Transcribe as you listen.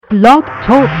Blog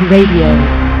Talk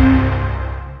Radio.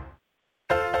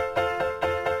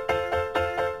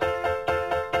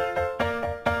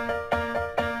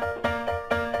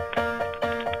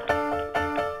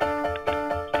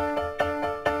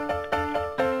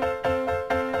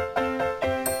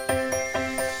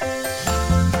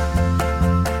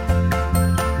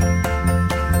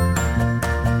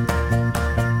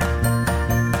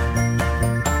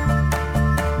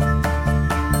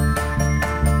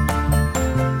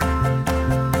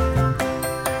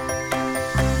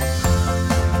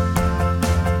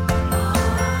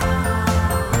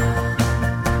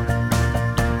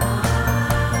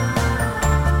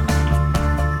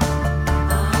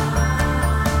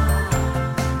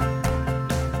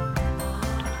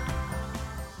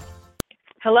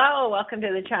 Hello, welcome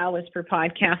to the Child Whisperer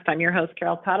podcast. I'm your host,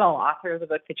 Carol Tuttle, author of the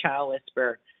book, The Child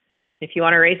Whisperer. If you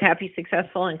want to raise happy,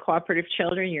 successful, and cooperative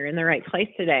children, you're in the right place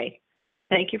today.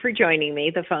 Thank you for joining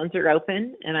me. The phones are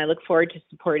open, and I look forward to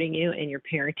supporting you in your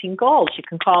parenting goals. You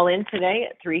can call in today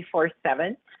at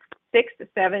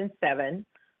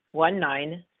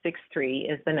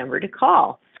 347-677-1963 is the number to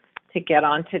call. To get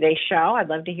on today's show, I'd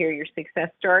love to hear your success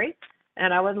story.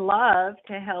 And I would love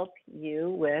to help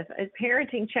you with a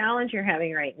parenting challenge you're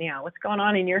having right now. What's going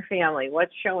on in your family?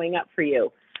 What's showing up for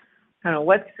you?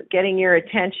 What's getting your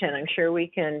attention? I'm sure we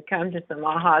can come to some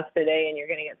ahas today, and you're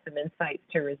going to get some insights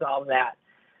to resolve that.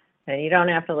 And you don't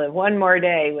have to live one more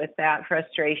day with that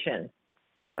frustration.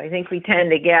 I think we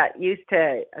tend to get used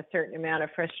to a certain amount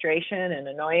of frustration and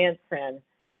annoyance, and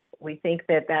we think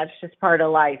that that's just part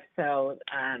of life. So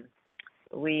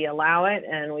we allow it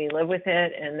and we live with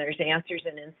it, and there's answers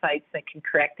and insights that can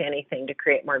correct anything to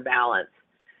create more balance.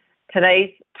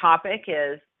 Today's topic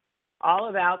is all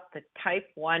about the type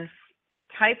 1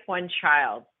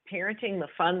 child, parenting the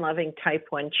fun-loving type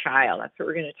 1 child. That's what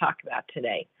we're going to talk about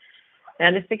today.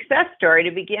 And a success story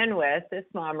to begin with, this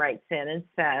mom writes in and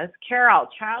says, Carol,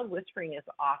 child whispering is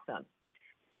awesome.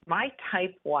 My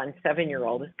type 1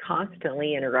 7-year-old is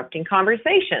constantly interrupting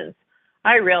conversations.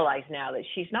 I realize now that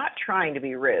she's not trying to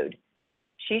be rude.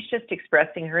 She's just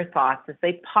expressing her thoughts as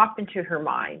they pop into her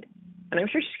mind. And I'm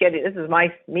sure she's getting, this is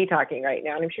me talking right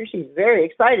now, and I'm sure she's very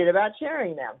excited about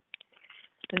sharing them.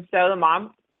 And so the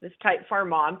mom, this type 4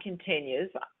 mom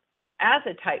continues, as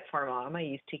a type 4 mom, I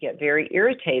used to get very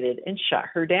irritated and shut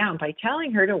her down by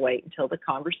telling her to wait until the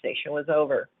conversation was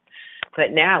over.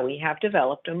 But now we have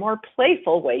developed a more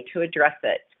playful way to address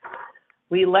it.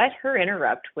 We let her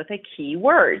interrupt with a key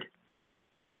word.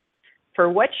 For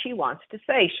what she wants to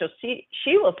say,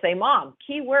 she will say, Mom,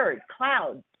 key word,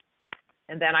 clouds.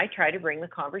 And then I try to bring the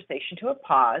conversation to a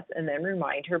pause and then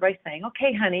remind her by saying,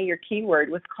 okay, honey, your key word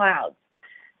was clouds.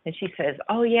 And she says,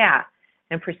 oh, yeah,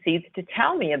 and proceeds to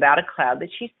tell me about a cloud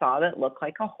that she saw that looked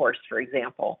like a horse, for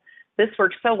example. This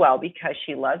works so well because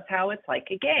she loves how it's like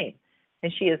a game,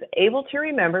 and she is able to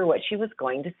remember what she was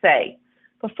going to say.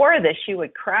 Before this, she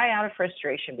would cry out of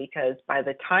frustration because by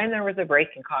the time there was a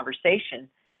break in conversation,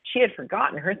 she had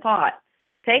forgotten her thought.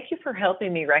 Thank you for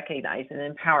helping me recognize and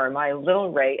empower my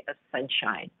little ray of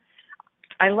sunshine.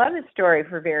 I love this story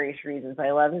for various reasons.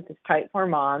 I love that this type 4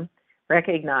 mom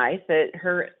recognized that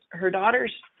her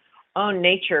daughter's own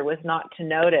nature was not to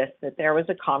notice that there was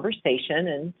a conversation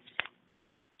and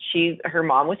her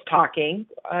mom was talking.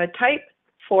 A type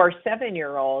 4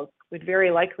 7-year-old would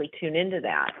very likely tune into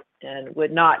that and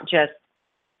would not just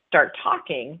start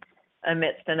talking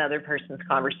amidst another person's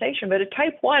conversation. But a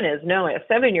type 1 a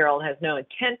 7-year-old has no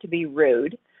intent to be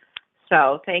rude.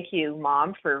 So thank you,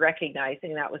 Mom, for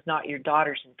recognizing that was not your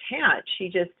daughter's intent.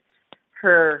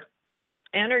 Her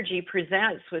energy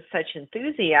presents with such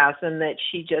enthusiasm that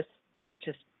she just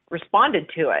responded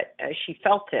to it as she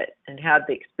felt it and had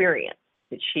the experience,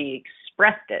 that she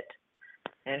expressed it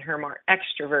in her more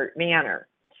extrovert manner.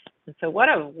 And so what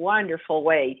a wonderful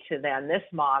way to this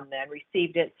mom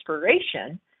received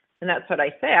inspiration. And that's what I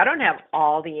say. I don't have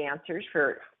all the answers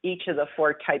for each of the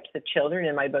 4 types of children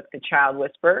in my book, The Child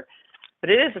Whisperer, but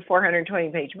it is a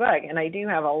 420-page book, and I do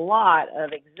have a lot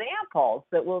of examples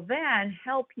that will then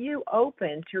help you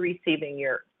open to receiving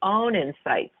your own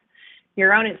insights,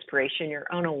 your own inspiration, your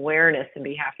own awareness in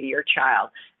behalf of your child.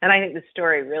 And I think the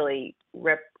story really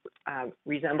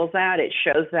resembles that. It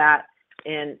shows that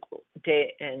in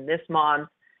this mom's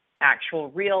actual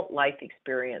real-life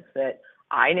experience, that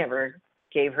I never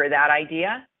gave her that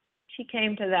idea. She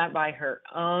came to that by her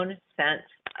own sense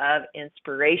of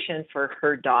inspiration for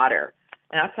her daughter.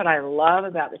 And that's what I love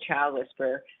about the Child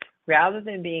Whisperer. Rather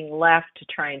than being left to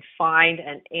try and find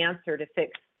an answer to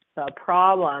fix the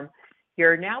problem,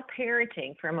 you're now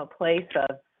parenting from a place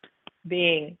of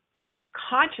being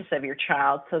conscious of your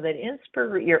child so that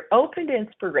you're open to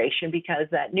inspiration, because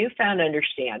that newfound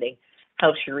understanding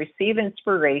helps you receive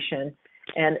inspiration.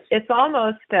 And it's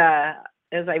almost,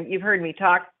 you've heard me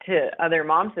talk to other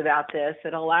moms about this,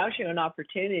 it allows you an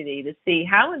opportunity to see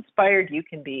how inspired you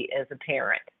can be as a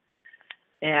parent.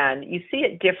 And you see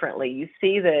it differently. You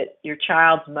see that your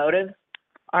child's motives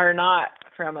are not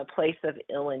from a place of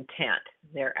ill intent.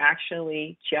 They're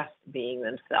actually just being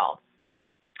themselves.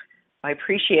 I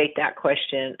appreciate that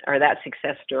question or that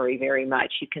success story very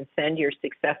much. You can send your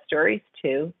success stories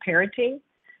to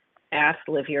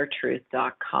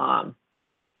parenting@liveyourtruth.com.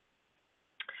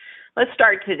 Let's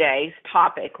start today's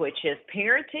topic, which is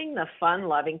parenting the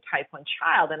fun-loving type 1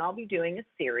 child. And I'll be doing a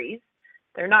series.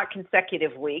 They're not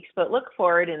consecutive weeks, but look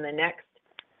forward in the next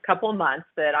couple months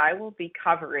that I will be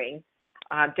covering,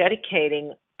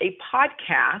 dedicating a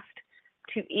podcast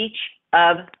to each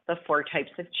of the 4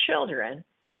 types of children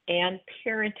and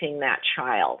parenting that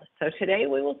child. So today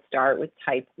we will start with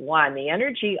type 1. The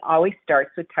energy always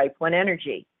starts with type 1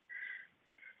 energy.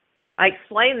 I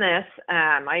explain this,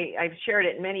 I've shared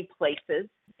it in many places,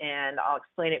 and I'll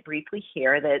explain it briefly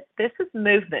here, that this is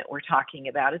movement we're talking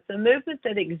about. It's a movement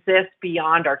that exists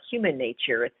beyond our human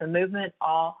nature. It's a movement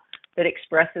that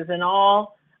expresses in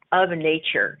all of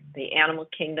nature, the animal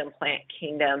kingdom, plant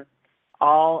kingdom,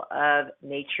 all of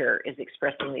nature is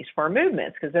expressing these 4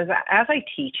 movements. Because as I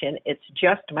teach, and it's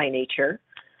just my nature,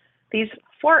 these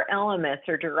 4 elements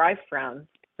are derived from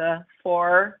the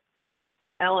 4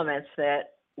 elements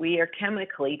that we are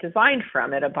chemically designed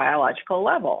from at a biological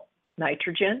level: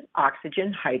 nitrogen,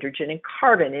 oxygen, hydrogen, and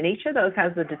carbon. And each of those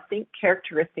has a distinct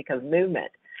characteristic of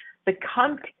movement that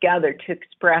come together to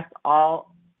express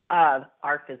all of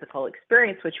our physical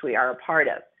experience, which we are a part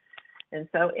of. And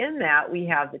so in that, we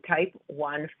have the type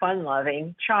 1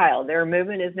 fun-loving child. Their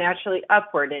movement is naturally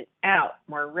upward and out,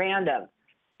 more random,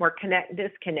 more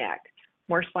disconnect,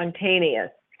 more spontaneous,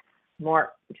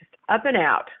 more just up and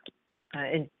out,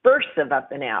 in bursts of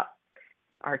up and out.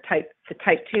 The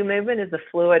type 2 movement is a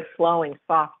fluid, flowing,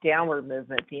 soft, downward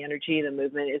movement. The energy of the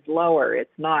movement is lower.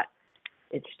 It's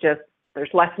just,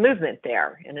 there's less movement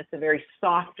there, and it's a very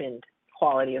softened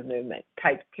quality of movement.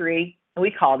 Type 3, and we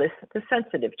call this the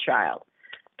sensitive child.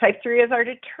 Type 3 is our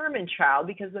determined child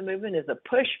because the movement is a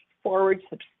push forward,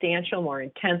 substantial, more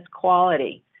intense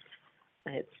quality.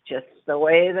 It's just the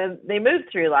way that they move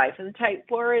through life. And type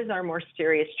 4 is our more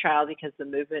serious child because the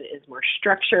movement is more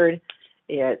structured.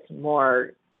 It's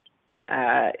more,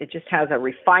 it just has a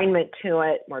refinement to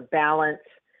it, more balance,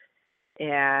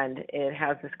 and it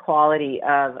has this quality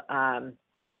of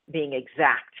being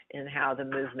exact in how the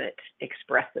movement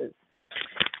expresses.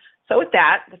 So with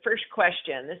that, the first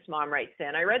question, this mom writes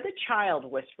in, I read The Child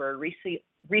Whisperer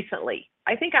recently.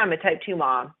 I think I'm a type 2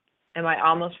 mom, and my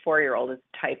almost 4-year-old is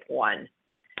type 1.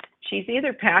 She's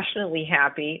either passionately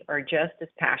happy or just as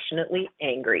passionately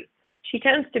angry. She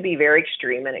tends to be very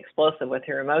extreme and explosive with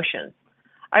her emotions.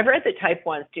 I've read that type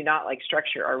 1s do not like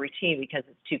structure or routine because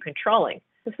it's too controlling.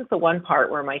 This is the one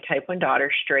part where my type 1 daughter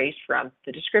strays from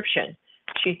the description.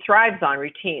 She thrives on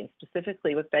routine,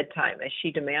 specifically with bedtime, as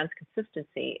she demands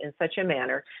consistency in such a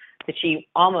manner that she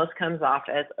almost comes off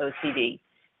as OCD.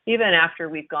 Even after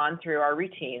we've gone through our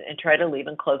routine and try to leave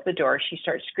and close the door, she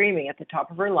starts screaming at the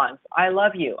top of her lungs, I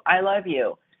love you,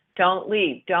 don't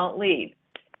leave, don't leave.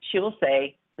 She will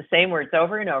say the same words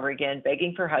over and over again,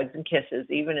 begging for hugs and kisses,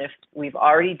 even if we've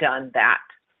already done that.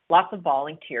 Lots of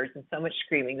bawling, tears, and so much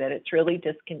screaming that it's really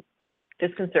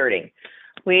disconcerting.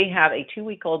 We have a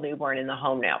 2-week-old newborn in the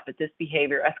home now, but this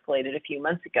behavior escalated a few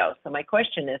months ago. So my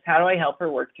question is, how do I help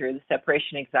her work through the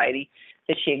separation anxiety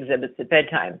that she exhibits at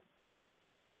bedtime?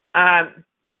 I'm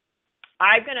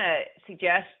going to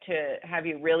suggest to have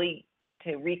you really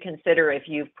to reconsider if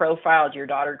you've profiled your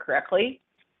daughter correctly.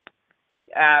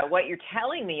 What you're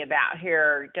telling me about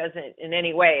here doesn't in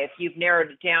any way, if you've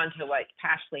narrowed it down to like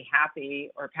passionately happy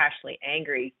or passionately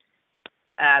angry,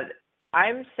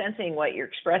 I'm sensing what you're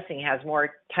expressing has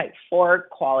more type 4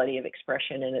 quality of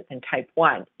expression in it than type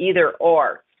 1, either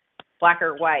or, black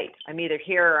or white. I'm either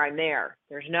here or I'm there.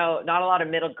 There's not a lot of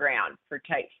middle ground for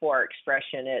type 4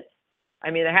 expression. It's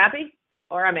I'm either happy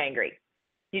or I'm angry.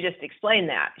 You just explained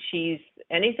that. She's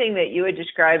anything that you would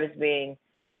describe as being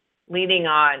leaning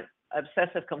on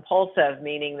obsessive compulsive,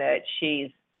 meaning that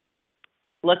she's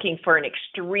looking for an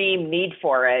extreme need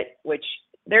for it, which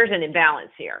there's an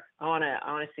imbalance here. I want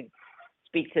to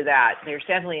speak to that. There's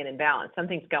definitely an imbalance.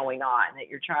 Something's going on that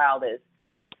your child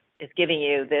is giving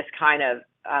you this kind of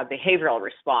behavioral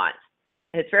response.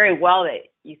 And it's very well that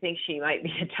you think she might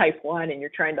be a type 1 and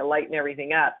you're trying to lighten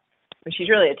everything up, but she's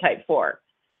really a type 4.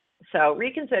 So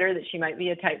reconsider that she might be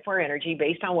a type 4 energy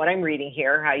based on what I'm reading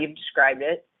here, how you've described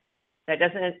it. That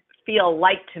doesn't feel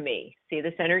light to me. See,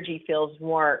 this energy feels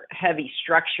more heavy,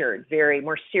 structured, very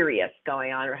more serious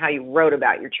going on, or how you wrote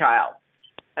about your child.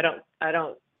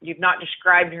 You've not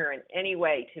described her in any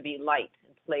way to be light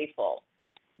and playful.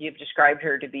 You've described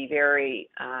her to be very,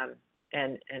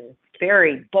 and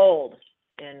very bold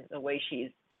in the way she's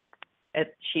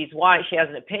wise. She has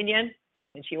an opinion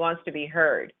and she wants to be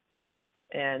heard.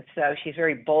 And so she's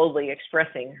very boldly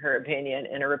expressing her opinion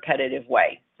in a repetitive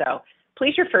way. So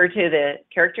please refer to the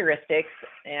characteristics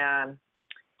and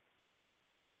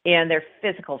their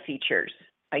physical features.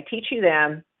 I teach you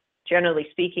them, generally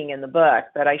speaking, in the book,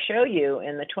 but I show you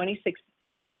in the 26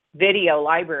 video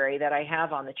library that I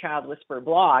have on the Child Whisperer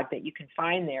blog that you can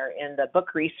find there in the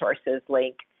book resources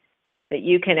link, that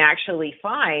you can actually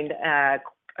find a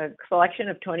collection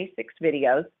of 26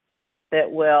 videos that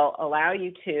will allow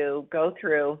you to go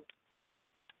through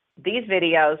these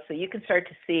videos so you can start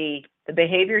to see the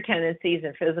behavior tendencies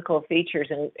and physical features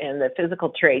and the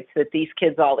physical traits that these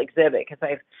kids all exhibit. Because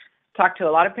I've talked to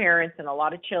a lot of parents and a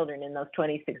lot of children in those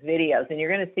 26 videos, and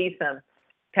you're going to see some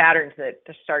patterns that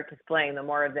start displaying the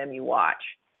more of them you watch.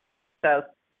 So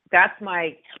that's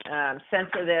my sense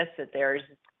of this, that there's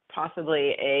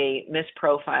possibly a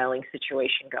misprofiling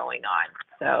situation going on,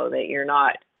 so that you're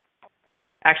not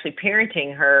actually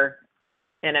parenting her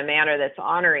in a manner that's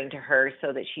honoring to her,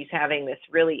 so that she's having this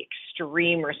really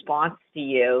extreme response to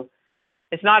you.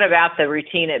 It's not about the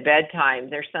routine at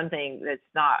bedtime. There's something that's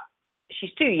not,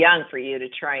 she's too young for you to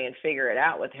try and figure it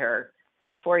out with her.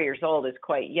 4 years old is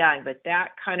quite young, but that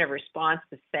kind of response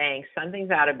to saying something's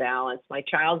out of balance, my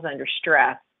child's under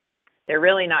stress, they're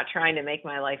really not trying to make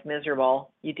my life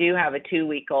miserable. You do have a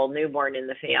 2-week-old newborn in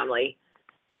the family.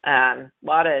 A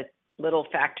lot of little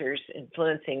factors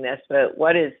influencing this, but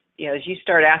what is, as you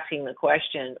start asking the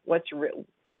question,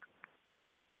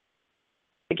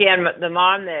 again, the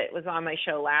mom that was on my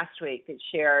show last week that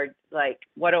shared, like,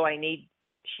 what do I need?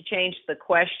 She changed the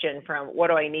question from what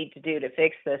do I need to do to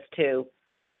fix this to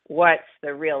what's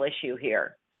the real issue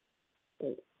here?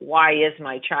 Why is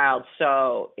my child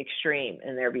so extreme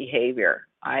in their behavior?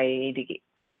 I need to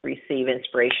receive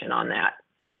inspiration on that.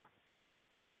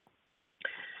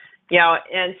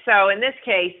 And so in this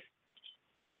case,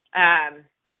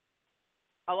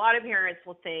 a lot of parents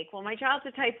will think, well, my child's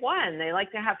a type 1. They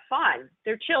like to have fun.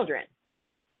 They're children.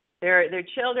 They're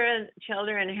children.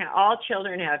 All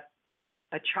children have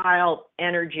a child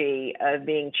energy of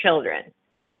being children.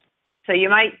 So you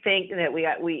might think that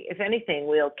we, if anything,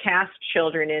 we'll cast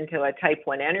children into a type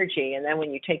 1 energy, and then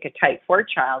when you take a type 4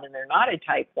 child and they're not a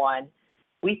type 1,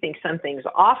 we think something's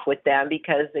off with them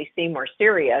because they seem more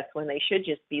serious when they should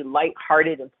just be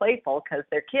lighthearted and playful because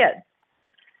they're kids.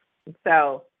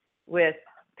 So with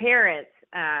parents,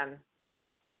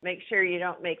 make sure you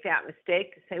don't make that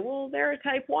mistake to say, well, they're a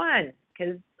type 1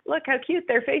 because look how cute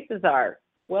their faces are.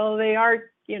 Well, they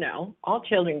are, all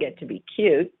children get to be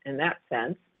cute in that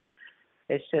sense.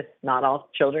 It's just not all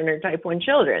children are type 1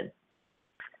 children.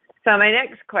 So my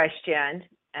next question,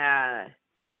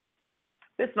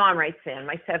 this mom writes in,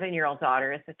 my 7-year-old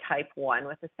daughter is a type 1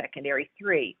 with a secondary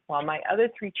 3, while my other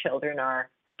 3 children are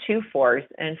 2 4s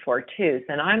and 4 2s,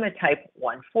 and I'm a type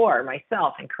 1 4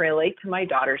 myself and can relate to my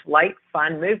daughter's light,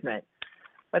 fun movement,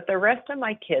 but the rest of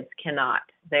my kids cannot.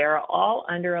 They are all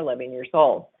under 11 years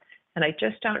old, and I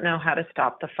just don't know how to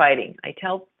stop the fighting. I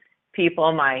tell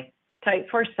people my type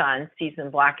 4 son sees in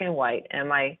black and white, and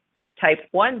my type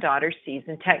 1 daughter sees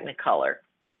in Technicolor.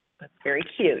 That's very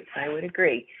cute. I would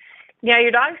agree. Yeah,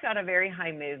 your dog's got a very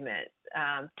high movement.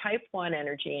 Type 1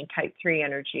 energy and type 3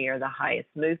 energy are the highest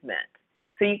movement.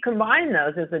 So you combine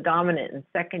those as a dominant and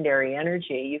secondary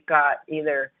energy. You've got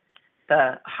either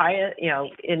the highest,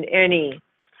 in any,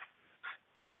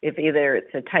 if either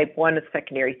it's a type 1 with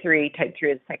secondary 3, type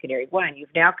 3 with secondary 1,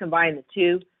 you've now combined the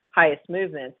two highest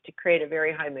movements to create a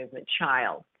very high movement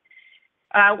child.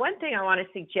 One thing I want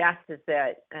to suggest is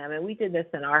that, and we did this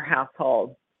in our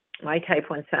household, my type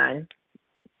 1 son,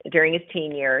 during his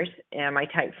teen years, and my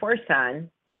type 4 son,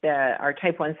 our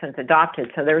type 1 son's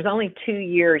adopted, so there was only 2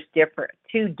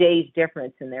 days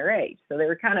difference in their age. So they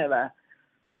were kind of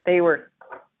they were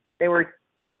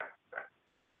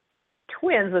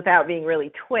twins without being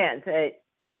really twins.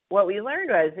 What we learned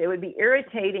was it would be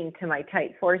irritating to my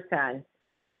type 4 son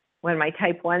when my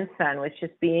type 1 son was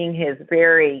just being his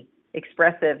very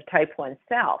expressive type 1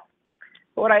 self.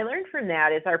 But what I learned from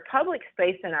that is our public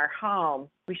space in our home,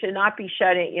 we should not be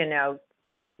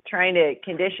trying to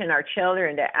condition our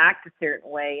children to act a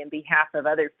certain way in behalf of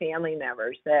other family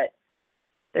members, that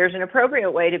there's an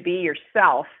appropriate way to be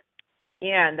yourself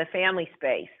in the family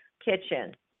space,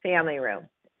 kitchen, family room,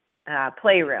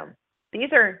 playroom.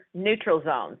 These are neutral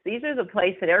zones. These are the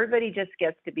place that everybody just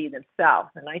gets to be themselves.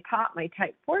 And I taught my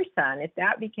type 4 son, if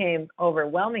that became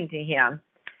overwhelming to him,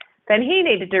 then he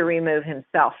needed to remove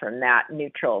himself from that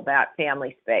neutral, that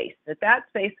family space, that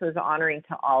space was honoring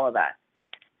to all of us.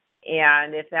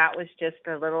 And if that was just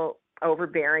a little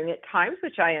overbearing at times,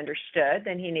 which I understood,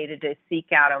 then he needed to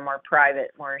seek out a more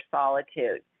private, more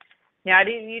solitude. Now,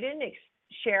 you didn't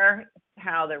share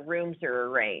how the rooms are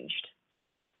arranged.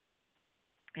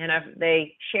 And of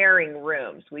they sharing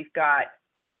rooms. We've got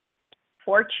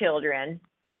 4 children,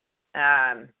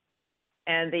 and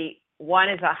the one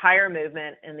is a higher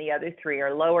movement and the other 3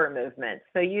 are lower movements.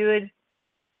 So you would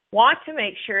want to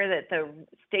make sure that the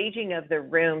staging of the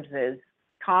rooms is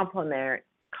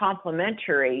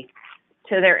complementary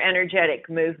to their energetic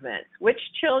movements. Which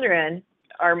children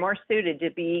are more suited to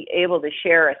be able to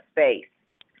share a space?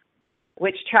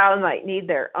 Which child might need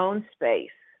their own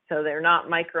space, so they're not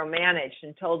micromanaged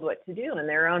and told what to do in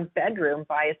their own bedroom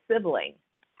by a sibling.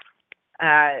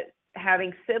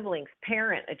 Having siblings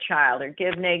parent a child or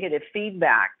give negative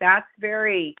feedback, that's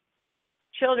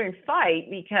children fight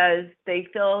because they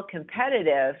feel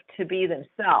competitive to be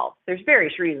themselves. There's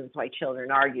various reasons why children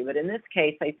argue, but in this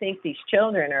case, I think these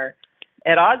children are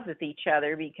at odds with each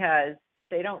other because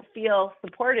they don't feel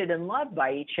supported and loved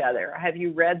by each other. Have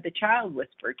you read The Child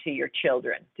Whisperer to your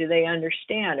children? Do they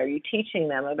understand? Are you teaching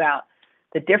them about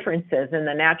the differences in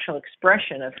the natural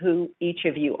expression of who each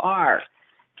of you are?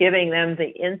 Giving them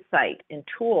the insight and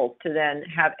tools to then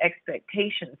have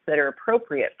expectations that are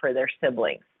appropriate for their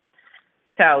siblings.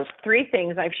 So 3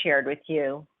 things I've shared with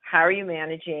you. How are you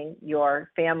managing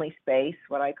your family space,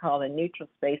 what I call the neutral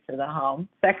space of the home?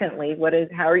 Secondly,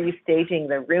 how are you staging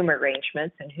the room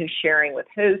arrangements and who's sharing with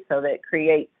who so that it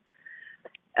creates,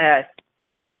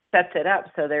 sets it up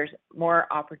so there's more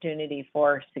opportunity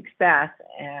for success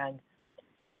and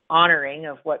honoring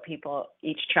of what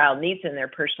each child needs in their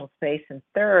personal space. And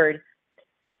third,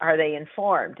 are they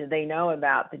informed? Do they know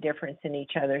about the difference in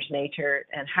each other's nature,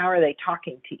 and how are they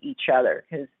talking to each other?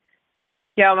 Because,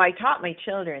 I taught my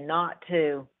children not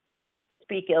to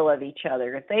speak ill of each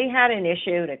other. If they had an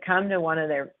issue, to come to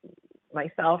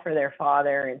myself or their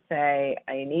father and say,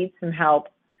 I need some help.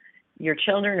 Your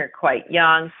children are quite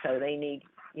young, so they need,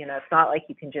 it's not like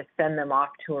you can just send them off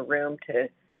to a room to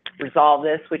resolve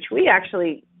this, which we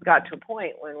actually got to a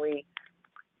point when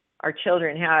our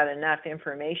children had enough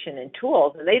information and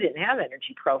tools, and they didn't have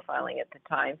energy profiling at the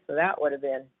time, so that would have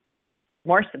been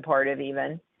more supportive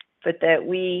even, but that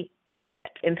we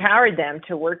empowered them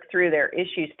to work through their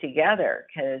issues together,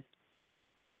 because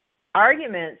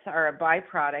arguments are a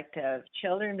byproduct of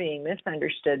children being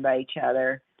misunderstood by each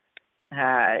other.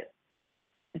 I'm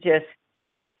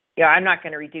not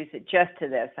going to reduce it just to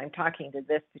this. I'm talking to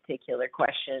this particular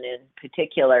question in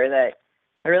particular, that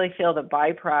I really feel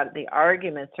the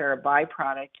arguments are a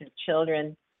byproduct of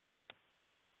children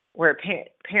where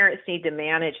parents need to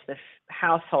manage the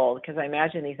household, because I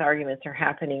imagine these arguments are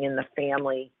happening in the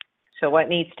family. So how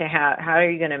are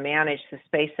you going to manage the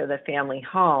space of the family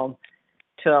home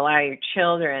to allow your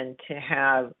children to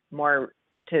have more,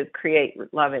 to create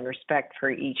love and respect for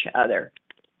each other?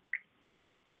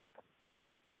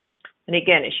 And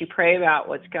again, as you pray about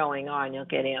what's going on, you'll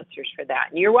get answers for that.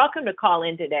 And you're welcome to call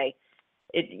in today.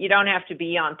 You don't have to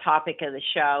be on topic of the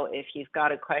show. If you've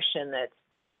got a question that's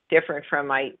different from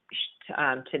my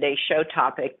today's show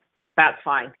topic, that's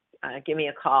fine. Give me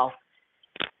a call.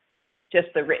 Just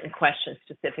the written questions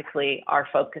specifically are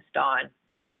focused on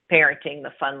parenting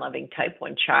the fun-loving type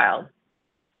 1 child.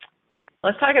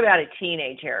 Let's talk about a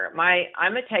teenager.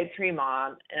 I'm a type 3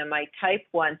 mom, and my type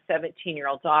 1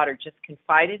 17-year-old daughter just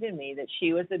confided in me that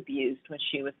she was abused when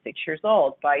she was 6 years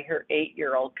old by her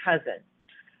 8-year-old cousin.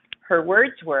 Her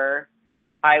words were,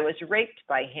 I was raped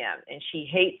by him, and she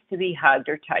hates to be hugged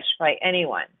or touched by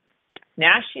anyone.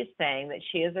 Now she's saying that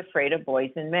she is afraid of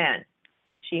boys and men.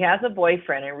 She has a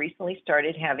boyfriend and recently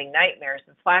started having nightmares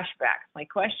and flashbacks. My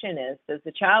question is, does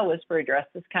the Child Whisperer address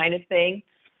this kind of thing?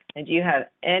 And do you have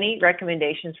any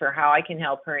recommendations for how I can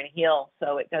help her and heal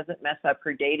so it doesn't mess up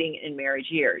her dating and marriage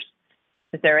years?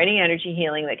 Is there any energy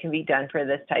healing that can be done for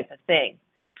this type of thing?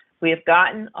 We have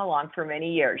gotten along for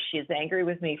many years. She is angry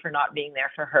with me for not being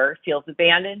there for her, feels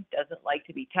abandoned, doesn't like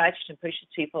to be touched, and pushes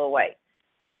people away.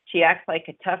 She acts like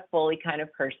a tough bully kind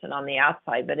of person on the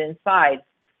outside, but inside,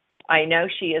 I know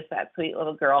she is that sweet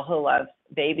little girl who loves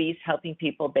babies, helping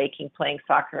people, baking, playing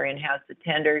soccer, and has the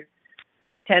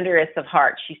tenderest of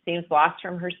hearts. She seems lost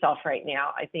from herself right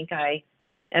now. I think I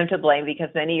am to blame because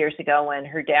many years ago when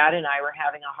her dad and I were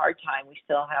having a hard time, we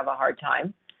still have a hard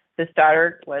time, This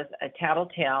daughter was a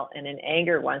tattletale, and in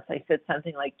anger once I said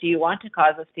something like, "Do you want to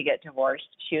cause us to get divorced?"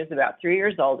 She was about 3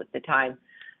 years old at the time.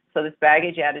 So this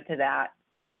baggage added to that,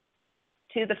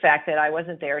 to the fact that I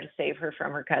wasn't there to save her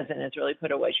from her cousin, has really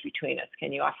put a wedge between us.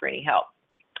 Can you offer any help?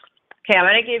 Okay, I'm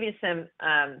going to give you some,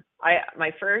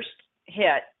 my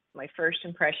first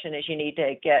impression is you need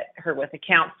to get her with a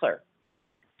counselor.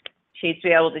 She needs to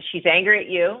be able to, she's angry at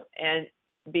you, and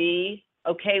be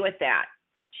okay with that.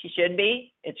 She should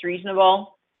be. It's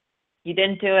reasonable. You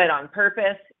didn't do it on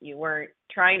purpose. You weren't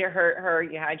trying to hurt her.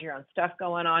 You had your own stuff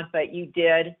going on, but you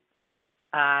did.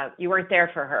 You weren't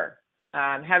there for her.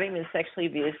 Having been sexually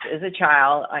abused as a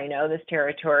child, I know this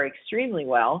territory extremely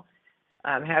well.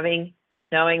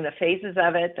 Knowing the phases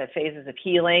of it, the phases of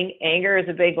healing. Anger is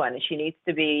a big one, and she needs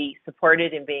to be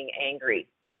supported in being angry.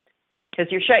 Because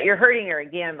you're hurting her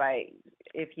again by,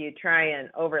 if you try and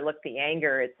overlook the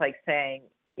anger, it's like saying,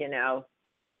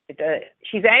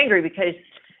 she's angry because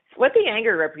what the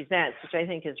anger represents, which I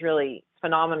think is really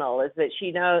phenomenal, is that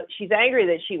she's angry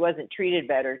that she wasn't treated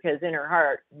better, because in her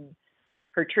heart,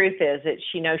 her truth is that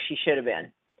she knows she should have been,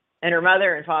 and her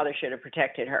mother and father should have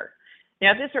protected her.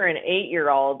 Now, if this were an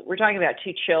 8-year-old, we're talking about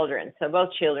 2 children, so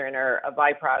both children are a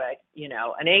byproduct.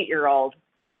 An 8-year-old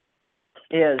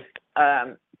is,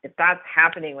 if that's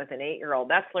happening with an 8-year-old,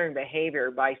 that's learned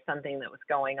behavior by something that was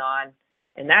going on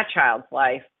in that child's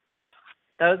life.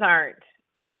 That's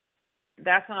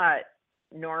not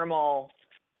normal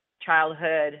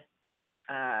childhood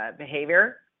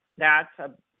behavior. That's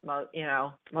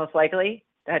most likely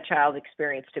that child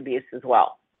experienced abuse as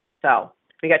well. So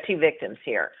we got 2 victims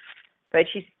here. But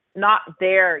she's not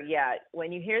there yet.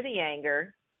 When you hear the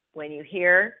anger,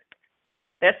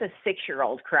 that's a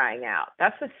 6-year-old crying out.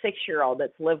 That's a 6-year-old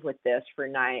that's lived with this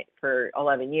for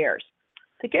 11 years.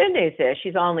 The good news is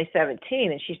she's only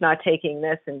 17, and she's not taking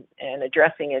this and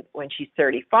addressing it when she's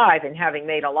 35, and having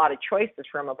made a lot of choices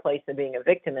from a place of being a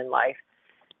victim in life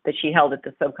that she held at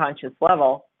the subconscious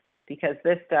level, because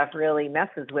this stuff really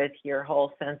messes with your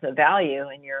whole sense of value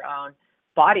in your own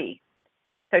body.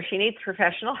 So she needs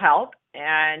professional help,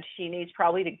 and she needs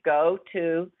probably to go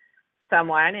to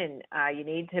someone, and you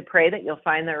need to pray that you'll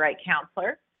find the right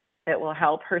counselor that will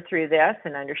help her through this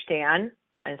and understand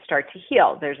and start to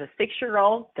heal. There's a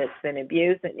 6-year-old that's been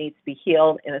abused that needs to be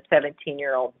healed in a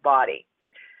 17-year-old's body.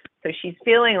 So she's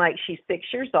feeling like she's 6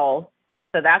 years old,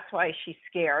 so that's why she's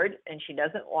scared, and she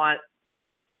doesn't want,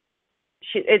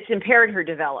 it's impaired her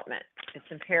development. It's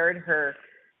impaired her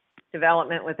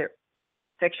development with her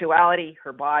sexuality,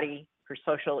 her body, her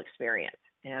social experience,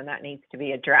 and that needs to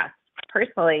be addressed.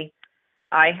 Personally,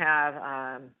 I have,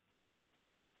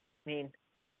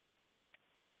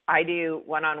 I do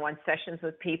one-on-one sessions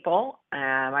with people.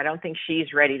 I don't think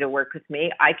she's ready to work with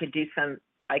me. I could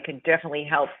definitely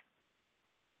help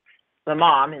the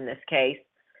mom in this case,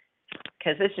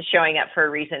 because this is showing up for a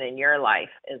reason in your life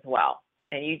as well.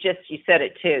 And you said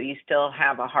it too, you still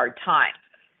have a hard time.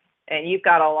 And you've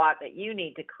got a lot that you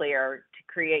need to clear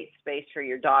to create space for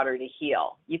your daughter to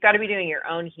heal. You've got to be doing your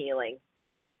own healing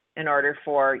in order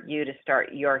for you to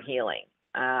start your healing.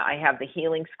 I have the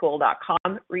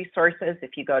healingschool.com resources.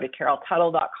 If you go to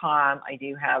caroltuttle.com, I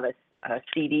do have a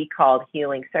CD called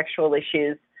Healing Sexual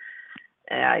Issues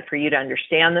for you to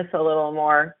understand this a little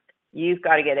more. You've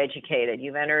got to get educated.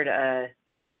 You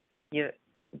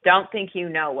don't think you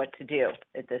know what to do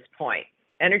at this point.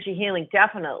 Energy healing,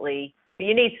 definitely.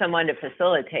 You need someone to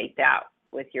facilitate that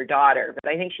with your daughter, but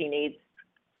I think she needs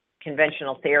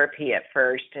conventional therapy at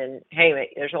first. And hey,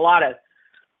 there's a lot of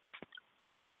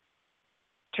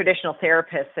traditional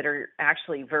therapists that are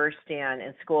actually versed in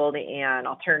and schooled in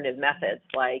alternative methods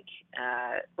like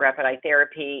rapid eye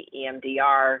therapy,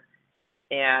 EMDR,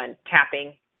 and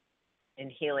tapping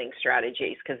and healing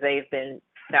strategies, because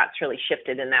that's really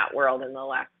shifted in that world in the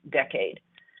last decade.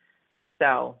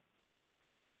 So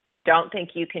don't think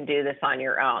you can do this on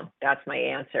your own. That's my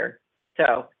answer.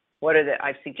 So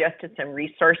I've suggested some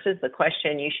resources. The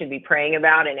question you should be praying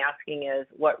about and asking is,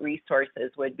 what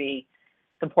resources would be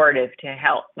supportive to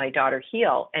help my daughter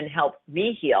heal and help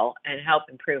me heal and help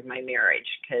improve my marriage?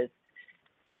 Because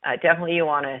definitely you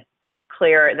want to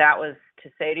clear, that was to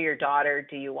say to your daughter,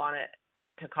 do you want it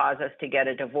to cause us to get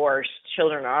a divorce?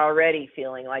 Children are already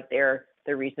feeling like they're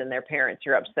the reason their parents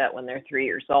are upset when they're 3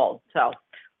 years old. So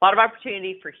a lot of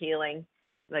opportunity for healing.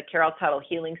 The Carol Tuttle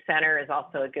Healing Center is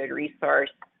also a good resource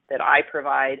that I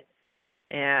provide.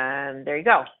 And there you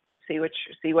go. See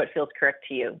what feels correct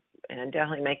to you. And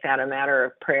definitely make that a matter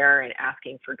of prayer and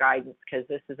asking for guidance, because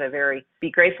this is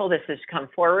be grateful this has come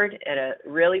forward at a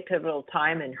really pivotal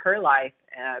time in her life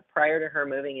prior to her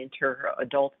moving into her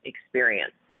adult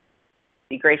experience.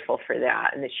 be grateful for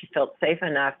that, and that she felt safe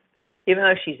enough, even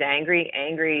though she's angry.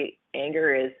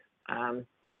 Anger is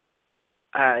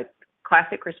a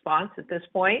classic response at this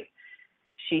point.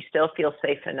 She still feels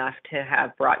safe enough to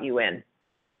have brought you in.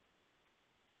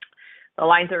 The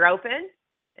lines are open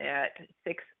at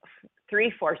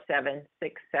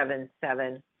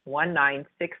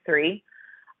 347-677-1963.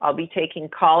 I'll be taking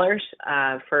callers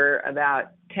for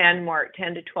about 10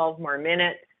 to 12 more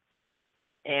minutes.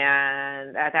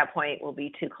 And at that point, we'll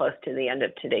be too close to the end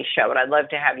of today's show. But I'd love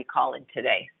to have you call in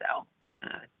today. So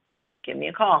give me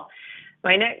a call.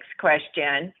 My next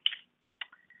question.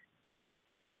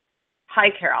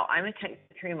 Hi, Carol. I'm a type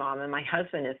 3 mom, and my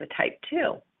husband is a type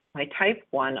 2. My type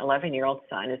 1, 11-year-old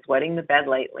son is wetting the bed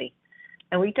lately,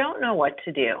 and we don't know what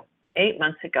to do. 8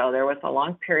 months ago, there was a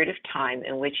long period of time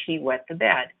in which he wet the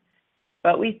bed,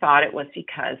 but we thought it was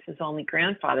because his only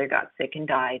grandfather got sick and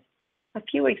died. A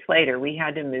few weeks later, we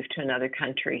had to move to another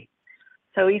country.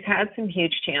 So he's had some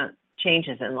huge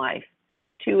changes in life.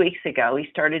 2 weeks ago, he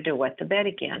started to wet the bed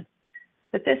again,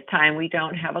 but this time we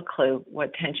don't have a clue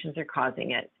what tensions are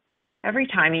causing it. Every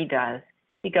time he does,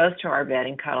 he goes to our bed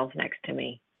and cuddles next to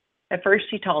me. At first,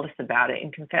 he told us about it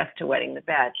and confessed to wetting the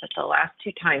bed, but the last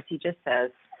 2 times he just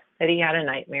says that he had a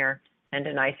nightmare and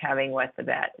denies having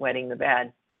wetting the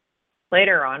bed.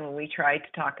 Later on, when we try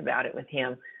to talk about it with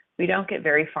him, we don't get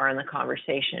very far in the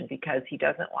conversation because he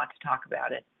doesn't want to talk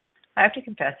about it. I have to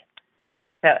confess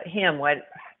that him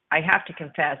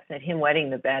wetting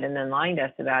the bed and then lying to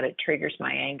us about it triggers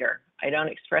my anger. I don't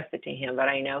express it to him, but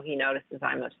I know he notices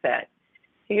I'm upset.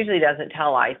 He usually doesn't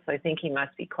tell lies, so I think he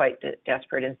must be quite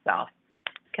desperate himself.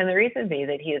 Can the reason be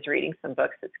that he is reading some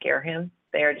books that scare him?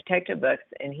 They are detective books,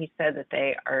 and he said that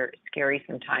they are scary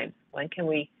sometimes. What can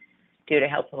we do to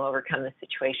help him overcome the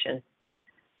situation?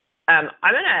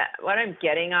 What I'm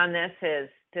getting on this is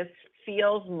this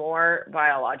feels more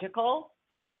biological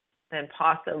than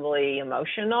possibly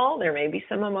emotional. There may be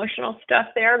some emotional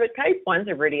stuff there, but type 1s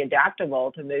are pretty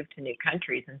adaptable to move to new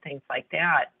countries and things like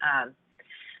that.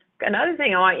 Another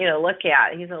thing I want you to look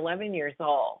at, he's 11 years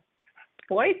old.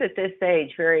 Boys at this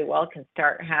age very well can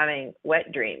start having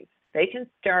wet dreams. They can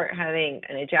start having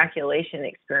an ejaculation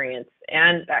experience,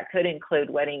 and that could include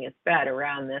wetting his bed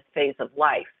around this phase of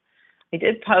life. I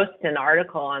did post an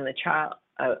article on the child.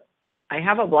 I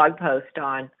have a blog post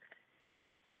on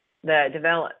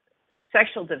the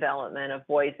sexual development of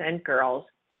boys and girls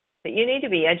that you need to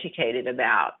be educated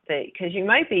about, because you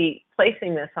might be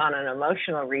placing this on an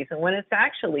emotional reason when it's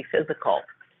actually physical.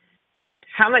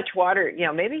 How much water,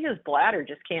 maybe his bladder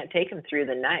just can't take him through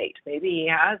the night. Maybe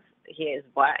he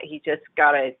just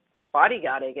body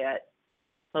got to get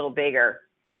a little bigger.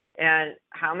 And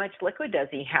how much liquid does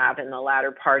he have in the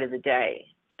latter part of the day?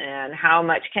 And how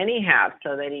much can he have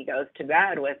so that he goes to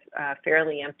bed with a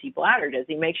fairly empty bladder? Does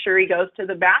he make sure he goes to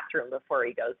the bathroom before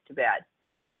he goes to bed?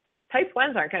 Type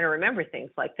 1s aren't going to remember things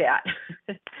like that.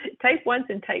 Type 1s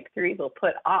and type 3s will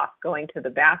put off going to the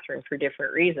bathroom for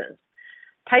different reasons.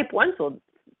 Type 1s will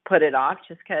put it off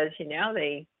just because,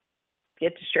 they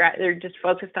get distracted. They're just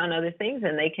focused on other things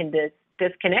and they can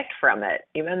disconnect from it,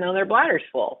 even though their bladder's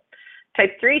full.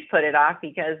 Type 3s put it off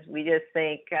because we just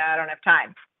think, I don't have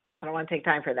time. I don't want to take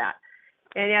time for that.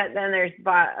 And yet then there's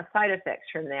side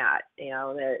effects from that,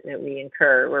 that we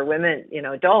incur, where women,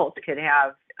 adults could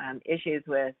have issues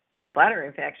with bladder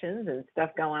infections and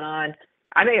stuff going on.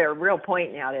 I make a real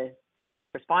point now to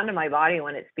respond to my body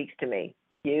when it speaks to me.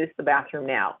 Use the bathroom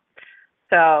now.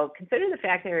 So consider the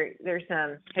fact there's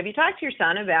some. Have you talked to your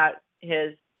son about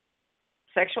his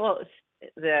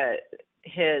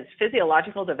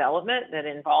physiological development that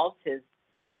involves his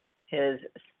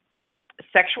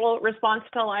sexual response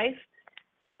to life?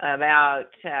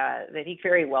 About that he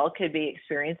very well could be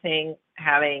experiencing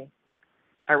having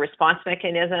a response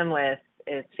mechanism with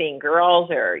seeing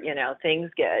girls or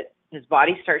his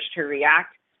body starts to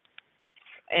react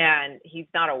and he's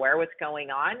not aware what's going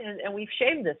on, and we've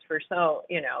shamed this for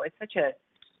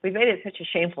we've made it such a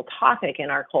shameful topic in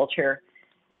our culture.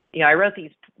 I wrote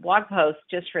these blog posts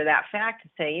just for that fact to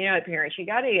say, parents, you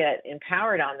got to get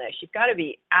empowered on this. You've got to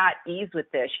be at ease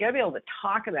with this. You got to be able to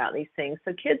talk about these things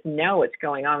so kids know what's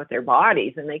going on with their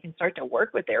bodies and they can start to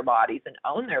work with their bodies and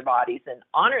own their bodies and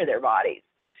honor their bodies.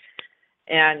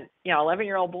 And,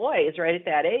 11-year-old boy is right at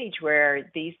that age where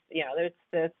these,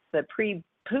 there's the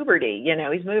pre-puberty,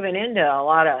 he's moving into a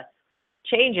lot of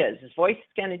changes. His voice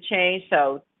is going to change.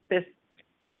 So this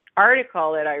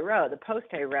article that I wrote, the post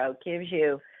I wrote, gives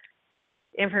you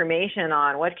information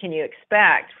on what can you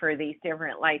expect for these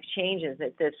different life changes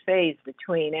at this phase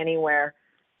between anywhere.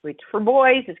 For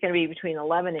boys, it's going to be between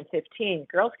 11 and 15.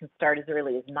 Girls can start as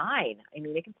early as 9. I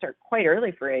mean, they can start quite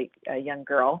early for a young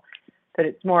girl. but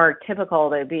it's more typical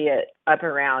to be up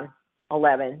around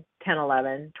 11, 10,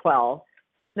 11, 12.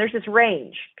 There's this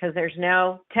range because there's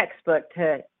no textbook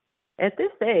at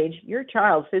this age, your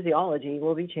child's physiology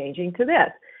will be changing to this.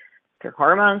 Their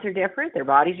hormones are different, their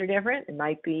bodies are different. It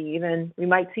might be we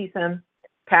might see some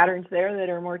patterns there that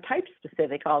are more type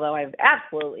specific, although I have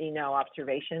absolutely no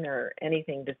observation or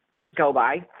anything to go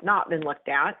by, not been looked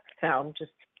at. So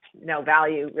just no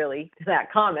value really to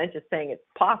that comment, just saying it's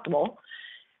possible.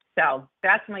 So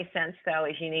that's my sense, though,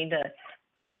 is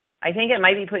I think it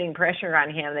might be putting pressure on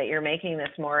him that you're making this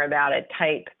more about a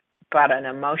type, but an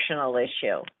emotional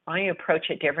issue. Why don't you approach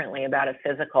it differently about a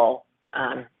physical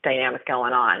dynamic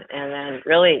going on? And then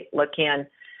really look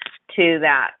into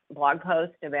that blog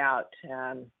post about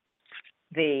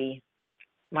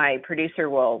my producer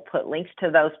will put links to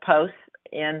those posts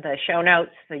in the show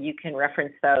notes so you can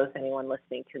reference those, anyone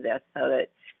listening to this, so that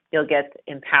you'll get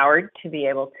empowered to be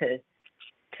able to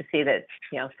see that,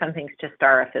 some things just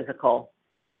are a physical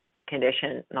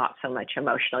condition, not so much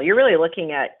emotional. You're really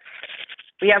looking at,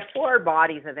 we have 4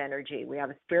 bodies of energy. We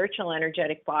have a spiritual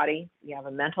energetic body, we have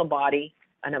a mental body,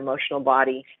 an emotional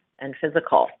body, and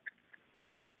physical.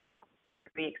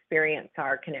 We experience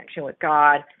our connection with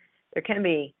God. There can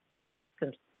be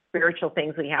some spiritual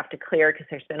things we have to clear because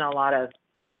there's been a lot of,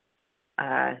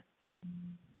 I'd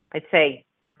say,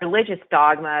 religious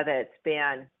dogma that's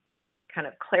been kind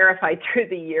of clarified through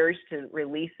the years to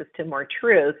release us to more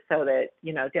truth, so that,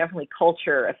 definitely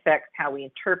culture affects how we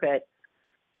interpret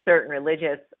certain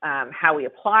religious, how we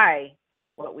apply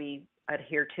what we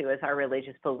adhere to as our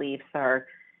religious beliefs are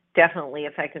definitely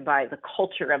affected by the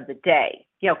culture of the day.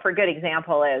 For a good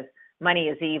example is money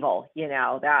is evil.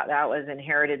 That was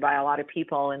inherited by a lot of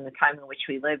people in the time in which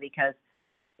we live, because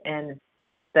in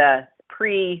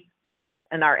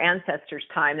our ancestors'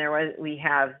 time, we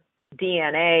have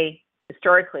DNA.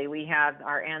 Historically, we have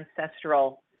our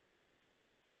ancestral,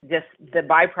 just the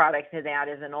byproduct of that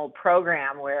is an old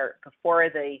program where before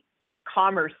the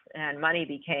commerce and money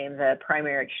became the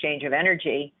primary exchange of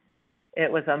energy, it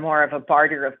was more of a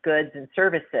barter of goods and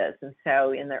services. And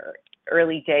so in the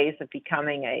early days of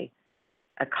becoming a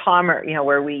commerce,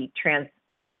 where we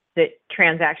the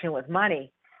transaction with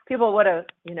money, people would have,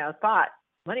 thought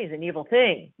money is an evil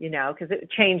thing, because it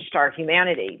changed our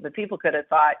humanity. But people could have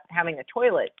thought having a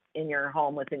toilet in your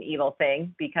home was an evil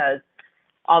thing because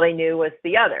all they knew was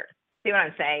the other. See what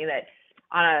I'm saying? That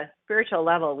on a spiritual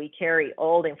level, we carry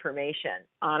old information.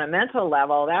 On a mental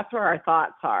level, that's where our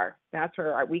thoughts are. That's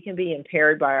where we can be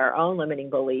impaired by our own limiting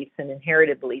beliefs and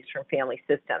inherited beliefs from family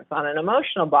systems. On an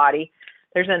emotional body,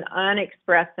 there's an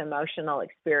unexpressed emotional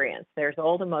experience. There's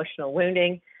old emotional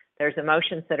wounding. There's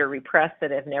emotions that are repressed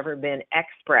that have never been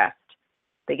expressed.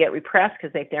 They get repressed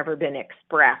because they've never been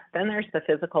expressed. Then there's the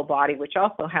physical body, which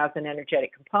also has an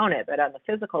energetic component. But on the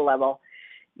physical level,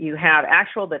 you have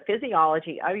the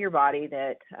physiology of your body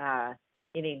that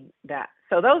you need that.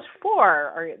 So those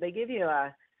 4 they give you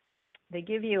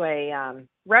a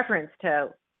reference to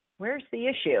where's the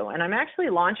issue. And I'm actually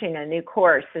launching a new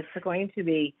course. It's going to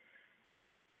be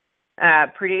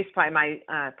produced by my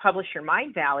publisher,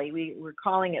 Mind Valley. We're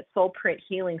calling it Soul Print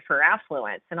Healing for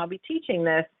Affluence. And I'll be teaching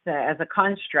this as a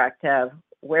construct of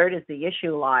where does the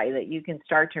issue lie that you can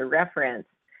start to reference.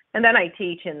 And then I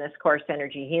teach in this course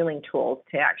energy healing tools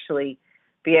to actually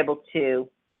be able to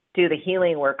do the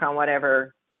healing work on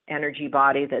whatever energy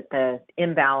body that the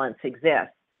imbalance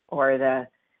exists or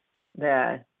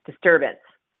the disturbance.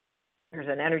 There's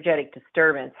an energetic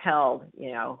disturbance held,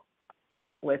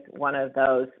 with one of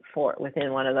those 4,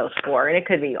 within one of those 4, and it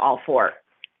could be all 4,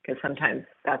 because sometimes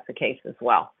that's the case as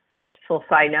well. Just a little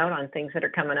side note on things that are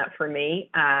coming up for me.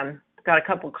 Got a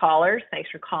couple callers. Thanks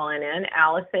for calling in.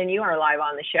 Allison, you are live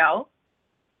on the show.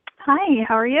 Hi,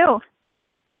 how are you?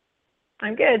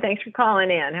 I'm good. Thanks for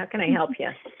calling in. How can I help you?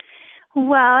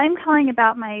 Well, I'm calling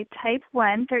about my type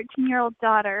 1 13-year-old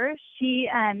daughter. She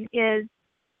is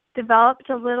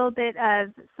developed a little bit of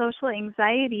social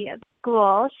anxiety at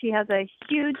school. She has a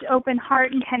huge open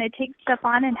heart and kind of takes stuff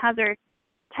on and has her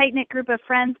tight-knit group of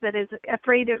friends but is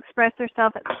afraid to express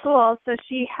herself at school. So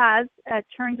she has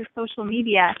turned to social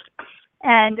media,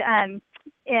 and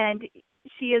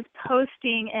she is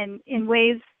posting in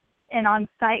ways and on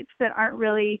sites that aren't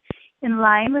really in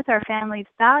line with our family's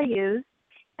values.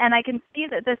 And I can see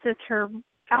that this is her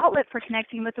outlet for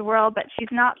connecting with the world, but she's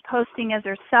not posting as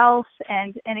herself.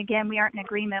 And again, we aren't in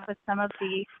agreement with some of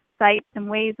the sites and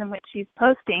ways in which she's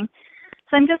posting.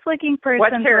 So I'm just looking for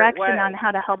some direction on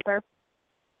how to help her.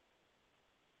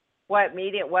 What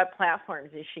platforms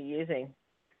is she using?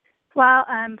 Well,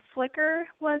 Flickr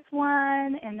was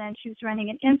one, and then she was running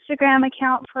an Instagram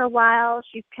account for a while.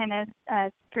 She's kind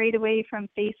of strayed away from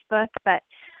Facebook, but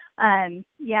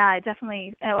yeah,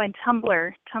 definitely. Oh, and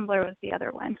Tumblr. Tumblr was the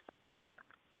other one.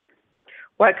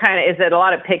 What kind of, is it a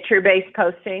lot of picture-based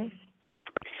posting?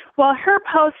 Well, her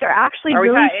posts are actually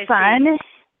really fun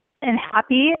and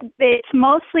happy. It's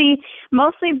mostly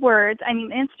words. I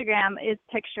mean, Instagram is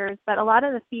pictures, but a lot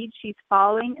of the feeds she's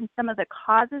following and some of the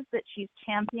causes that she's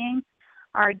championing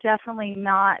are definitely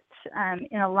not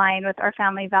in line with our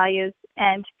family values.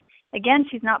 And again,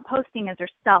 she's not posting as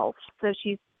herself, so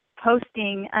she's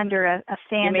posting under a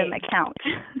fandom account.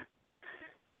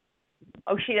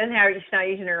 Oh, she's not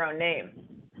using her own name.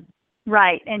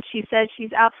 Right, and she says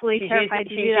she's absolutely terrified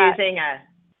to do that.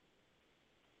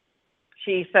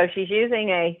 She's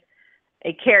using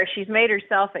she's made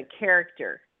herself a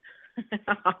character.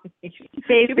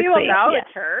 Basically, do people know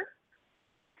it's her?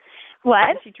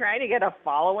 What? Is she trying to get a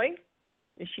following?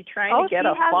 Is she trying to get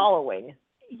a following?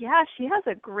 Yeah, she has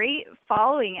a great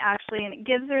following, actually, and it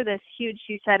gives her this huge,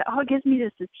 she said, it gives me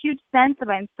this huge sense of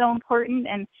I'm so important.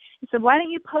 And I said, why don't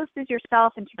you post as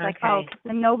yourself? And she's like, because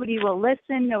then nobody will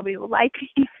listen, nobody will like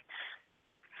me.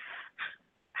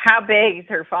 How big is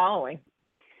her following?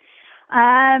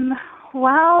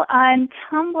 Well, on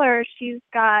Tumblr, she's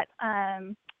got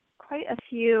quite a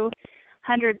few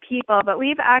hundred people, but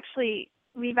we've actually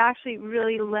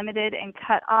really limited and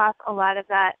cut off a lot of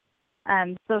that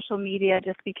social media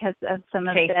just because of some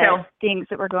of the things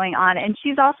that were going on. And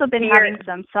she's also been having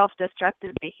some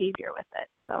self-destructive behavior with it.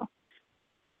 So.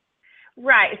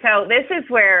 Right. So this is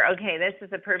where, this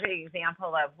is a perfect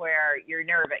example of where you're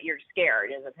nervous, you're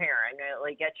scared as a parent. It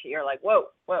like gets you, you're like,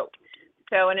 whoa.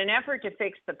 So in an effort to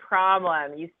fix the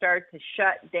problem, you start to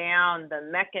shut down the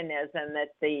mechanism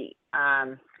that the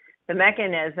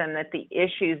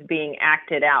issue's being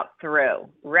acted out through,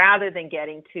 rather than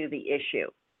getting to the issue.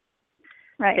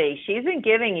 Right. See, she's been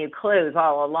giving you clues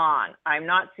all along. I'm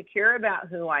not secure about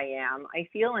who I am. I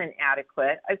feel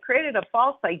inadequate. I've created a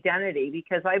false identity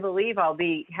because I believe I'll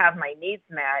have my needs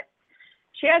met.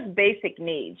 She has basic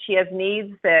needs. She has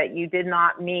needs that you did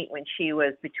not meet when she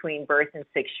was between birth and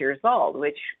 6 years old,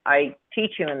 which I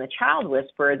teach you in the Child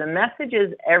Whisperer. The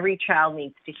messages every child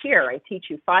needs to hear. I teach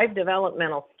you 5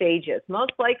 developmental stages.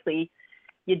 Most likely,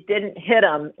 you didn't hit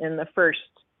them in the first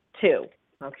 2,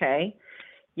 okay?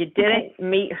 You didn't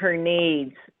meet her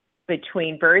needs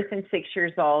between birth and 6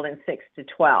 years old and 6 to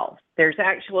 12. There's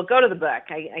actually, go to the book.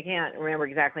 I can't remember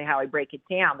exactly how I break it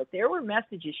down, but there were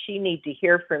messages she needed to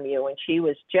hear from you when she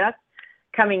was just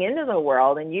coming into the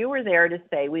world, and you were there to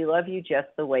say, we love you just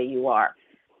the way you are.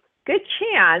 Good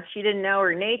chance she didn't know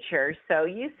her nature, so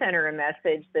you sent her a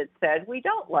message that said, we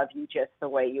don't love you just the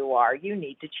way you are. You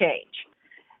need to change.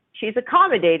 She's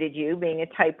accommodated you being a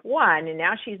type 1, and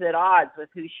now she's at odds with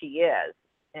who she is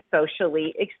and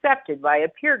socially accepted by a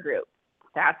peer group.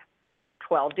 That's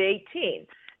 12 to 18.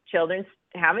 Children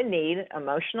have a need,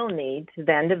 emotional need, to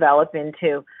then develop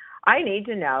into, I need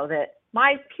to know that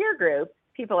my peer group,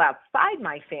 people outside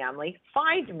my family,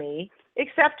 find me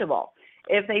acceptable.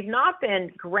 If they've not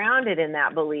been grounded in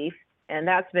that belief, and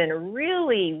that's been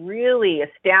really, really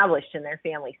established in their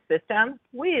family system,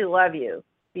 we love you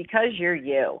because you're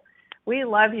you. We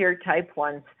love your type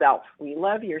 1 self. We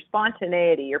love your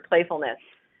spontaneity, your playfulness.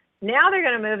 Now they're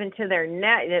going to move into their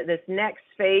this next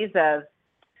phase of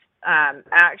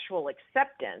actual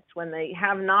acceptance, when they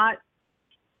have not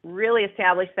really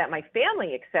established that my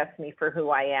family accepts me for who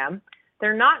I am.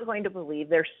 They're not going to believe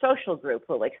their social group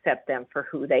will accept them for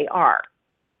who they are.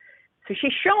 So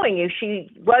she's showing you she's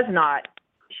not,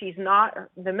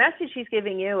 the message she's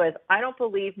giving you is, I don't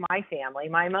believe my family,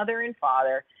 my mother and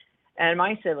father, and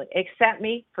my sibling accept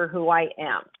me for who I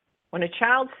am. When a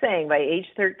child's saying by age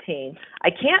 13, I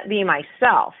can't be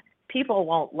myself, people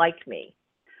won't like me.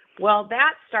 Well,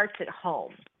 that starts at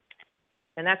home,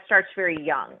 and that starts very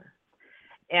young.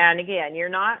 And again,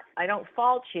 I don't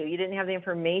fault you. You didn't have the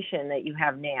information that you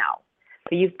have now.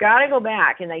 But you've got to go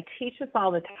back, and I teach this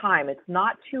all the time. It's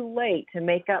not too late to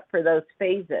make up for those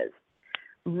phases.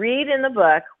 Read in the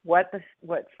book what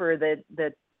for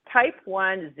the type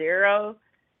 1, 0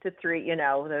 to 3,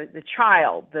 the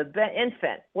child, the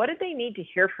infant, what did they need to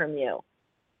hear from you?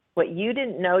 What you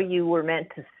didn't know you were meant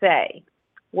to say.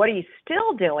 What are you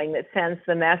still doing that sends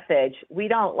the message, we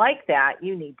don't like that,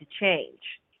 you need to change.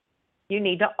 You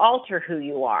need to alter who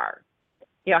you are.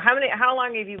 How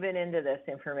long have you been into this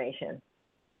information?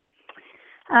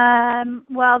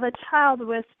 Well, the Child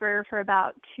Whisperer for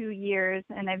about 2 years,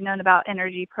 and I've known about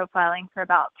energy profiling for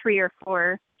about 3 or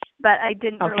 4, but I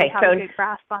didn't really have a good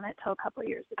grasp on it till a couple of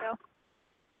years ago.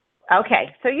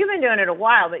 Okay, so you've been doing it a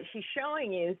while, but she's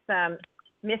showing you some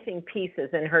missing pieces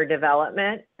in her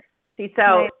development. See, so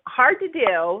Right. hard to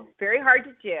do, very hard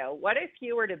to do. What if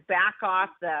you were to back off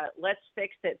the let's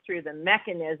fix it through the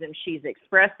mechanism she's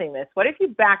expressing this? What if you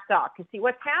backed off? Because see,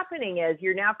 what's happening is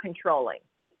you're now controlling.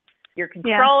 You're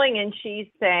controlling, and she's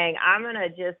saying, I'm going to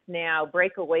just now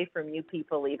break away from you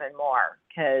people even more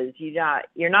because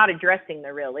you're not addressing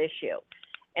the real issue.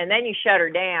 And then you shut her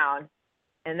down,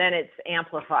 and then it's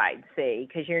amplified, see,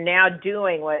 because you're now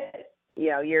doing what,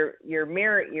 you're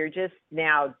just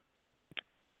now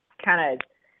kind of,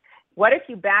 what if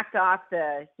you backed off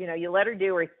you let her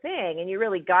do her thing and you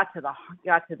really got to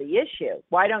the issue?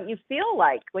 Why don't you feel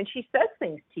like when she says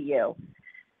things to you,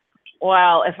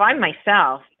 well, if I'm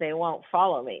myself, they won't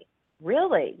follow me.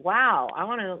 Really? Wow. I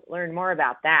want to learn more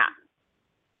about that.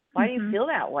 Why do you feel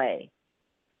that way?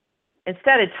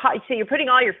 Instead of, so you're putting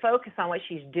all your focus on what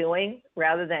she's doing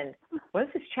rather than what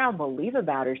does this child believe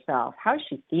about herself? How is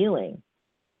she feeling?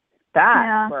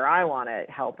 That's where I want to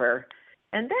help her.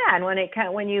 And then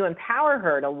when you empower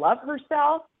her to love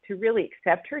herself, to really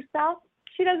accept herself,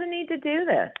 she doesn't need to do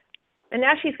this. And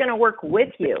now she's going to work with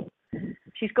you.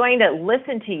 She's going to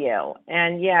listen to you.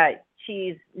 And yet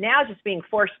she's now just being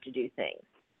forced to do things.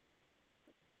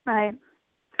 Right.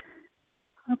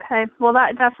 Okay. Well,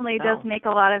 that definitely does make a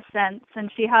lot of sense.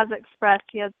 And she has expressed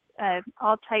she has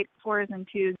all type 4s and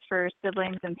 2s for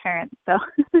siblings and parents. So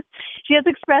she has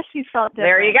expressed she felt different.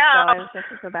 There you go. So I was just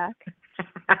to go back.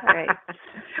 All right.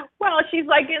 Well, she's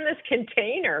like in this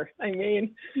container. I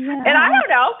mean, yeah. And I don't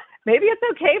know. Maybe it's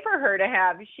okay for her to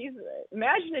have. She's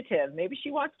imaginative. Maybe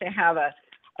she wants to have a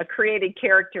created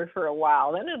character for a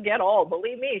while. Then it'll get old.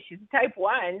 Believe me, she's a type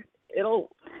 1.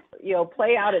 It'll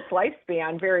play out its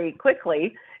lifespan very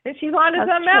quickly, and she's on to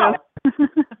something else.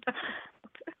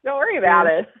 Don't worry about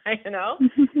it.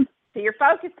 So you're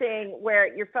focusing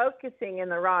in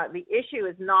the wrong. The issue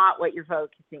is not what you're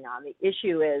focusing on. The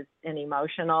issue is an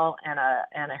emotional and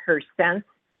her sense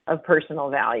of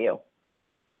personal value.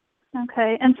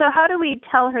 Okay. And so how do we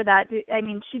tell her that?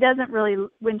 She doesn't really,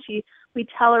 when we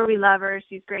tell her we love her,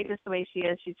 she's great just the way she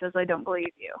is, she says, I don't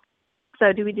believe you.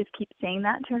 So do we just keep saying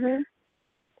that to her?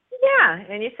 Yeah.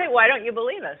 And you say, why don't you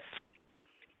believe us?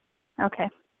 Okay.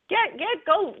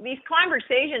 Go. These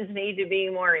conversations need to be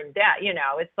more in depth.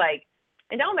 It's like,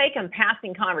 and don't make them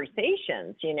passing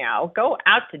conversations, go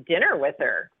out to dinner with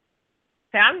her.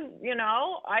 Say,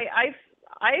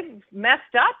 I've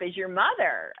messed up as your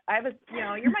mother.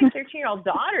 You're my 13-year-old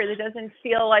daughter that doesn't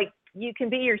feel like you can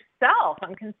be yourself.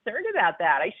 I'm concerned about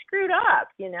that. I screwed up,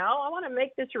 I want to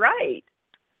make this right.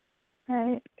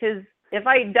 Right. Because if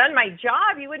I had done my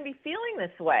job, you wouldn't be feeling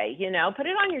this way, Put it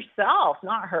on yourself,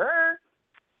 not her.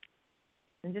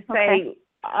 And just say,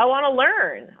 I want to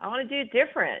learn. I want to do it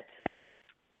different.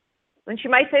 And she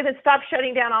might say, then stop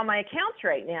shutting down all my accounts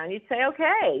right now. And you'd say,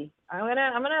 okay, I'm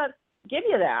gonna give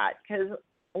you that, because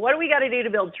what do we got to do to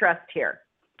build trust here?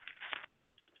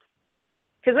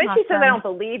 Because when she says, I don't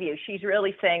believe you, she's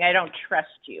really saying, I don't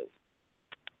trust you.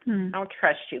 I don't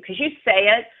trust you. Because you say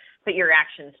it, but your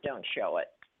actions don't show it.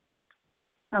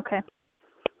 Okay.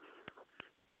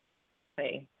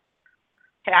 See.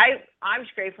 Hey, I'm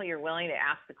just grateful you're willing to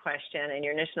ask the question, and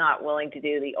you're just not willing to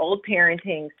do the old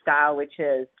parenting style, which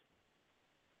is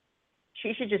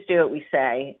she should just do what we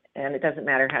say, and it doesn't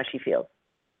matter how she feels.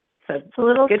 So it's a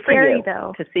little good scary, for you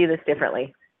though, to see this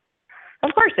differently.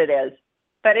 Of course it is.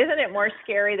 But isn't it more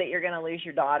scary that you're going to lose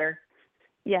your daughter?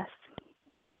 Yes.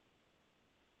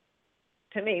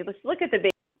 To me, let's look at the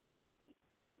big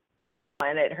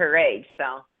one at her age.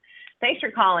 So thanks for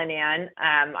calling in.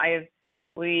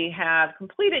 We have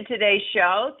completed today's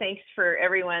show. Thanks for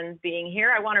everyone being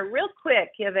here. I want to real quick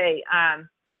give a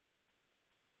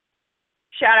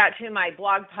shout out to my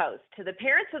blog post, to the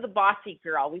parents of the bossy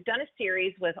girl. We've done a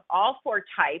series with all 4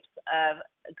 types of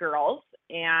girls,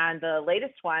 and the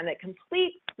latest one that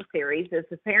completes the series is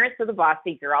the parents of the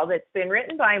bossy girl, that's been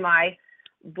written by my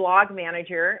blog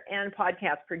manager and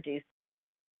podcast producer.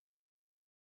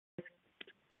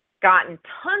 Gotten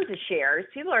tons of shares.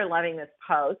 People are loving this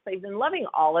post. They've been loving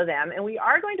all of them, and we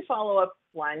are going to follow up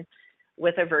one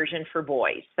with a version for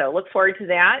boys. So look forward to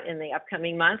that in the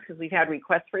upcoming months, because we've had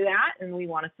requests for that, and we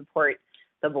want to support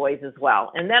the boys as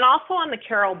well. And then also on the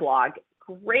Carol blog,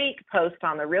 great post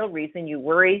on the real reason you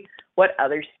worry what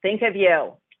others think of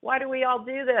you. Why do we all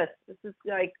do this? This is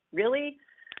like, really?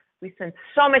 We spend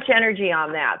so much energy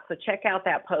on that. So check out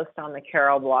that post on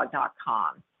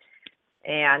thecarolblog.com.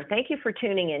 And thank you for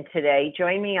tuning in today.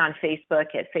 Join me on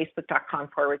Facebook at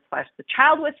facebook.com/The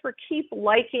Child Whisperer. Keep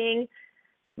liking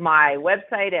my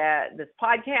website, at this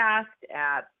podcast,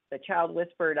 at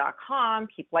thechildwhisperer.com.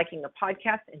 Keep liking the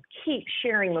podcast and keep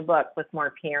sharing the book with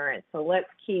more parents. So let's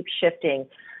keep shifting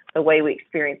the way we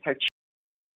experience our children.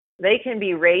 They can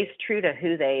be raised true to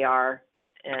who they are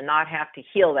and not have to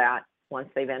heal that once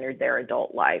they've entered their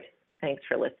adult life. Thanks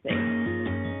for listening.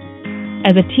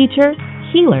 As a teacher,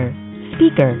 healer,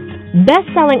 speaker,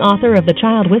 best-selling author of The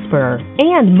Child Whisperer,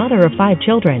 and mother of 5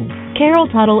 children, Carol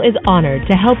Tuttle is honored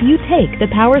to help you take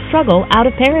the power struggle out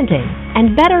of parenting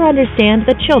and better understand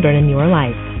the children in your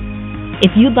life.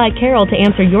 If you'd like Carol to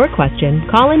answer your question,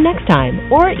 call in next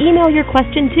time or email your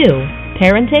question to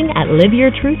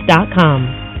parenting@liveyourtruth.com.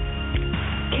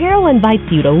 Carol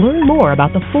invites you to learn more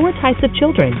about the 4 types of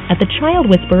children at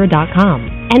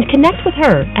thechildwhisperer.com and connect with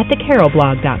her at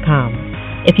thecarolblog.com.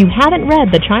 If you haven't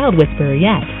read The Child Whisperer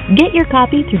yet, get your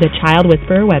copy through the Child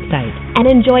Whisperer website and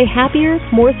enjoy happier,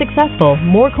 more successful,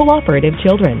 more cooperative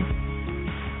children.